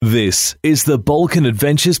This is the Balkan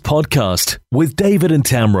Adventures podcast with David and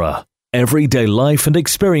Tamra. Everyday life and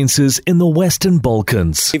experiences in the Western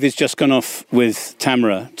Balkans. David's just gone off with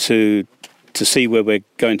Tamra to see where we're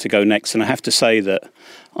going to go next, and I have to say that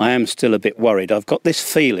I am still a bit worried. I've got this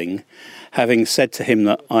feeling, having said to him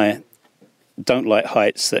that I don't like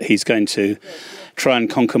heights, that he's going to try and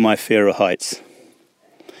conquer my fear of heights.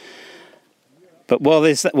 But while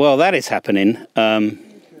that is happening,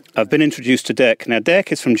 I've been introduced to Dirk. Now,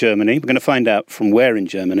 Dirk is from Germany. We're going to find out from where in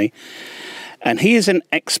Germany. And he is an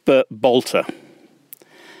expert bolter.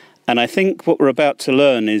 And I think what we're about to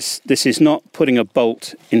learn is this is not putting a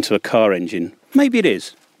bolt into a car engine. Maybe it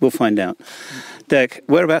is. We'll find out. Dirk,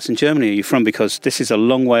 whereabouts in Germany are you from? Because this is a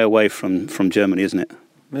long way away from Germany, isn't it?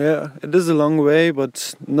 Yeah, it is a long way,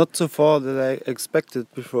 but not so far that I expected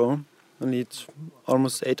before. I need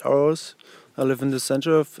almost 8 hours. I live in the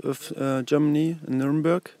center of Germany, in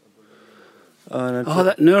Nuremberg.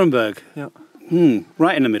 That Nuremberg. Yeah.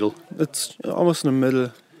 Right in the middle. It's almost in the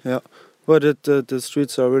middle, yeah. But the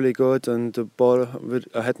streets are really good, and the border.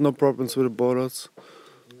 I had no problems with the borders.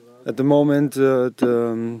 At the moment,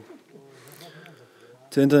 the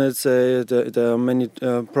internet say there are many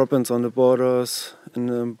problems on the borders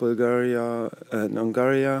in Bulgaria and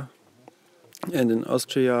Hungary and in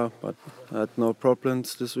Austria, but I had no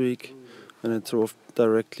problems this week. And I drove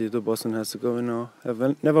directly to Bosnia-Herzegovina.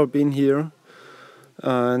 I've never been here.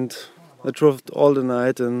 And I drove all the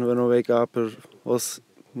night, and when I wake up it was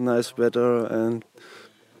nice weather and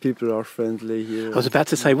people are friendly here. I was about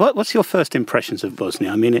to say, what's your first impressions of Bosnia?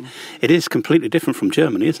 I mean, it is completely different from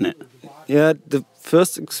Germany, isn't it? Yeah, the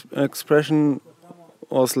first expression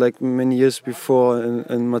was like many years before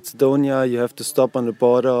in Macedonia. You have to stop on the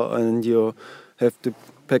border and you have to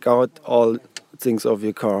pack out all things of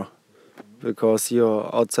your car because you're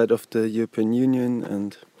outside of the European Union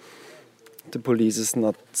and the police is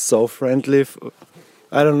not so friendly.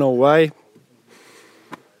 I don't know why,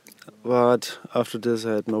 but after this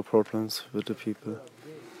I had no problems with the people.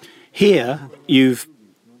 Here, you've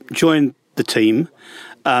joined the team.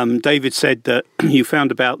 David said that you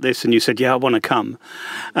found about this and you said, yeah, I want to come.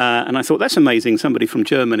 And I thought, that's amazing, somebody from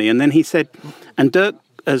Germany. And then he said, and Dirk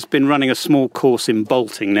has been running a small course in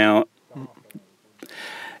bolting. Now,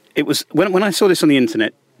 it was when I saw this on the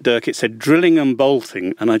internet, Dirk, it said drilling and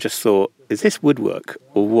bolting, and I just thought, is this woodwork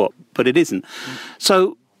or what? But it isn't.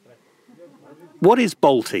 So, what is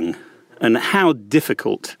bolting, and how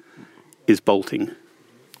difficult is bolting?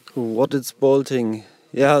 What is bolting?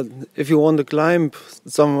 Yeah, if you want to climb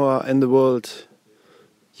somewhere in the world,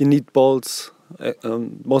 you need bolts.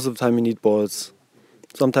 Most of the time you need bolts.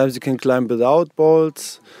 Sometimes you can climb without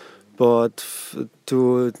bolts, but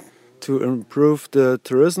to improve the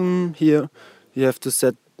tourism here, you have to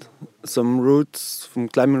set some routes, from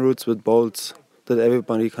climbing routes with bolts that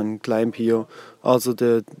everybody can climb here. Also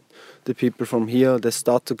the people from here, they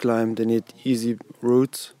start to climb, they need easy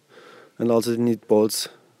routes and also they need bolts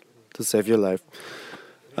to save your life.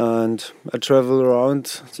 And I travel around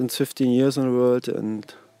since 15 years in the world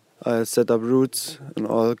and I set up routes in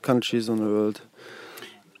all countries in the world.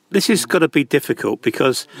 This has got to be difficult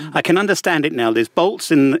because I can understand it now. There's bolts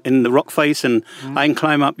in the rock face and I can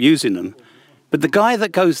climb up using them. But the guy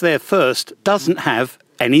that goes there first doesn't have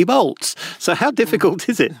any bolts. So how difficult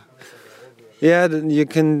is it? Yeah, you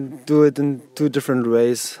can do it in two different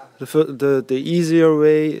ways. The easier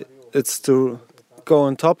way is to go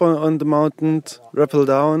on top on the mountain, rappel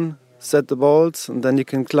down, set the bolts, and then you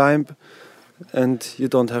can climb. And you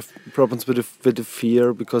don't have problems with the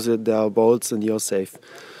fear because there are bolts and you're safe.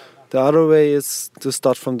 The other way is to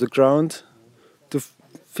start from the ground, to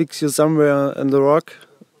fix you somewhere in the rock,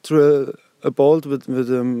 drill a bolt with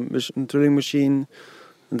a drilling machine,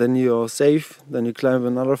 and then you're safe. Then you climb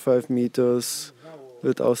another 5 meters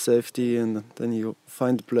without safety, and then you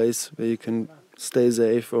find a place where you can stay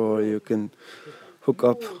safe, or you can hook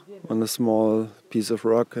up on a small piece of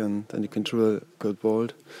rock, and then you can drill a good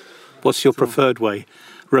bolt. What's your preferred way?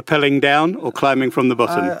 Rappelling down or climbing from the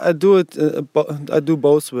bottom? I do it. I do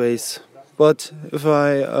both ways. But if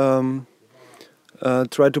I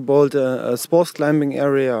try to bolt a sports climbing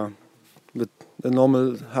area with a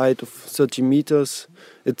normal height of 30 meters,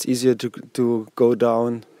 it's easier to go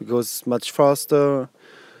down because it's much faster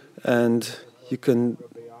and you can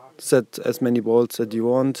set as many bolts that you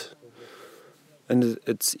want, and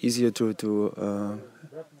it's easier to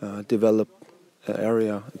develop an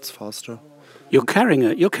area. It's faster. You're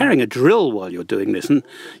carrying a drill while you're doing this, and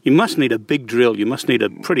you must need a big drill. You must need a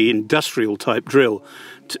pretty industrial type drill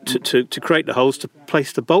to create the holes to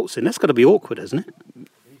place the bolts in. That's got to be awkward, hasn't it?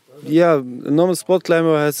 Yeah, a normal sport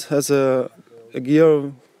climber has a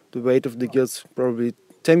gear. The weight of the gear is probably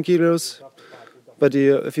 10 kilos. But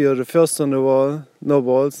if you're the first on the wall, no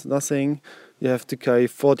balls, nothing, you have to carry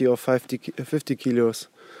 40 or 50 kilos.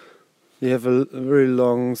 You have a very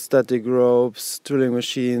long static ropes, drilling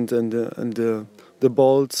machines, and the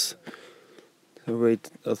bolts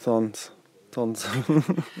weight tons.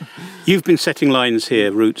 You've been setting lines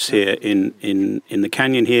here, routes here in the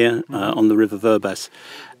canyon here on the River Verbas,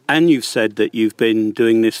 and you've said that you've been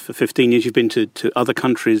doing this for 15 years. You've been to other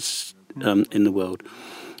countries in the world.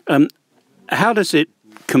 How does it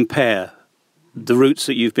compare, the routes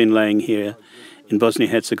that you've been laying here in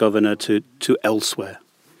Bosnia-Herzegovina to elsewhere?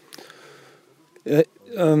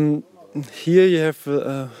 Here you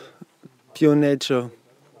have pure nature.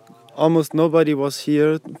 Almost nobody was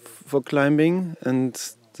here for climbing, and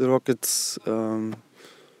the rock is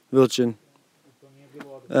virgin.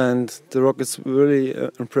 And the rock is really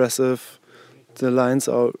impressive. The lines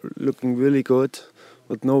are looking really good,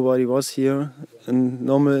 but nobody was here. And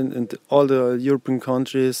normally in all the European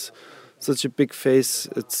countries, such a big face,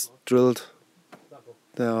 it's drilled.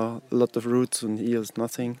 There are a lot of roots, and here is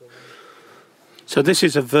nothing. So this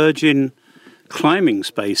is a virgin climbing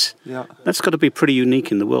space. Yeah. That's got to be pretty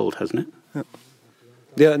unique in the world, hasn't it?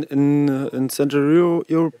 Yeah, in Central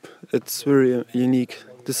Europe, it's very unique,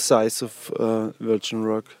 the size of virgin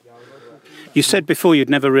rock. You said before you'd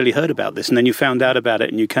never really heard about this, and then you found out about it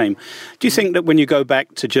and you came. Do you think that when you go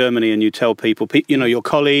back to Germany and you tell people, your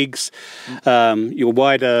colleagues, your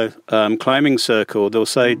wider climbing circle, they'll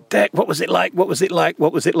say, Dek, what was it like? What was it like?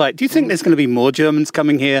 What was it like? Do you think there's going to be more Germans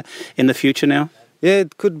coming here in the future now? Yeah,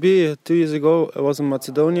 it could be. 2 years ago, I was in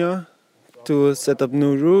Macedonia to set up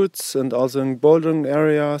new routes and also in bouldering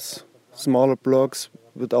areas, smaller blocks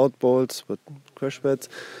without bolts, but crash pads.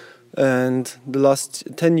 And the last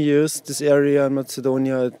 10 years, this area in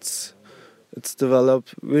Macedonia, it's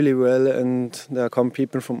developed really well, and there come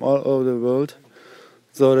people from all over the world.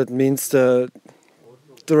 So that means the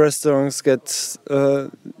restaurants get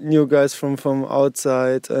new guys from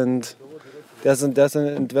outside, and there's a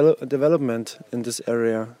development in this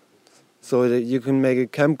area. So that you can make a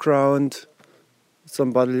campground.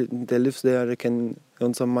 Somebody that lives there, they can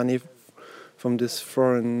earn some money from these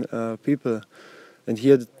foreign people. And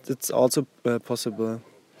here it's also possible.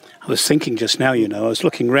 I was thinking just now, I was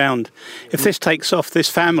looking round. If this takes off, this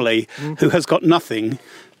family who has got nothing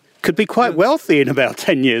could be quite wealthy in about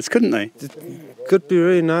 10 years, couldn't they? It could be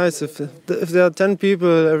really nice if there are 10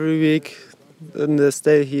 people every week and they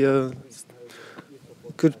stay here.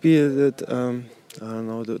 It could be that, I don't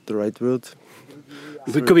know the right word.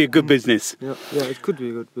 It could be a good business. Yeah, it could be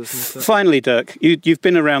a good business. Yeah. Finally, Dirk, you've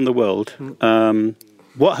been around the world.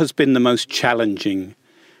 What has been the most challenging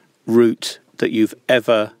route that you've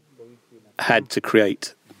ever had to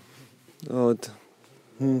create?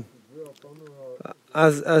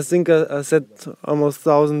 I think I set almost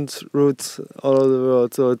 1,000 routes all over the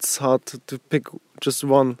world, so it's hard to pick just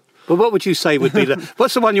one. But what would you say would be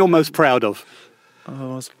what's the one you're most proud of? I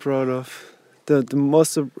was proud of. The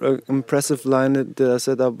most impressive line that I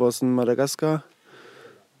set up was in Madagascar.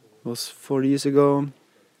 It was 4 years ago.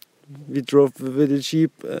 We drove with a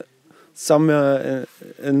jeep somewhere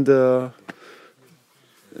in the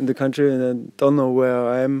country, and I don't know where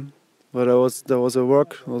I am. But there was a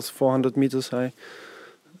rock. It was 400 meters high,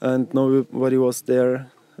 and nobody was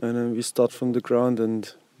there. And then we start from the ground and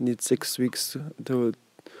need 6 weeks to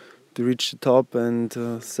reach the top and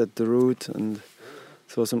set the route. And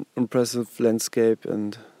it was an impressive landscape,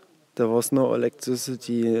 and there was no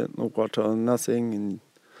electricity, no water, nothing. And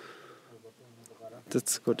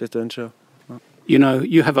that's a good adventure.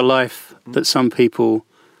 You have a life that some people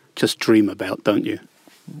just dream about, don't you?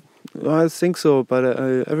 I think so, but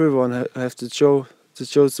everyone have to show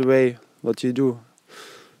the way what you do.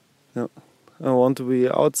 Yeah. I want to be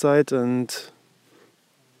outside, and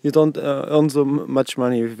you don't earn so much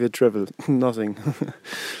money if you travel. Nothing.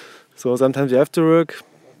 So sometimes you have to work,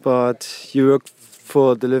 but you work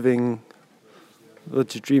for the living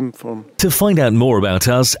what you dream from. To find out more about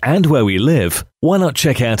us and where we live, why not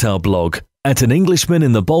check out our blog at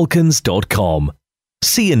anenglishmaninthebalkans.com.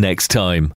 See you next time.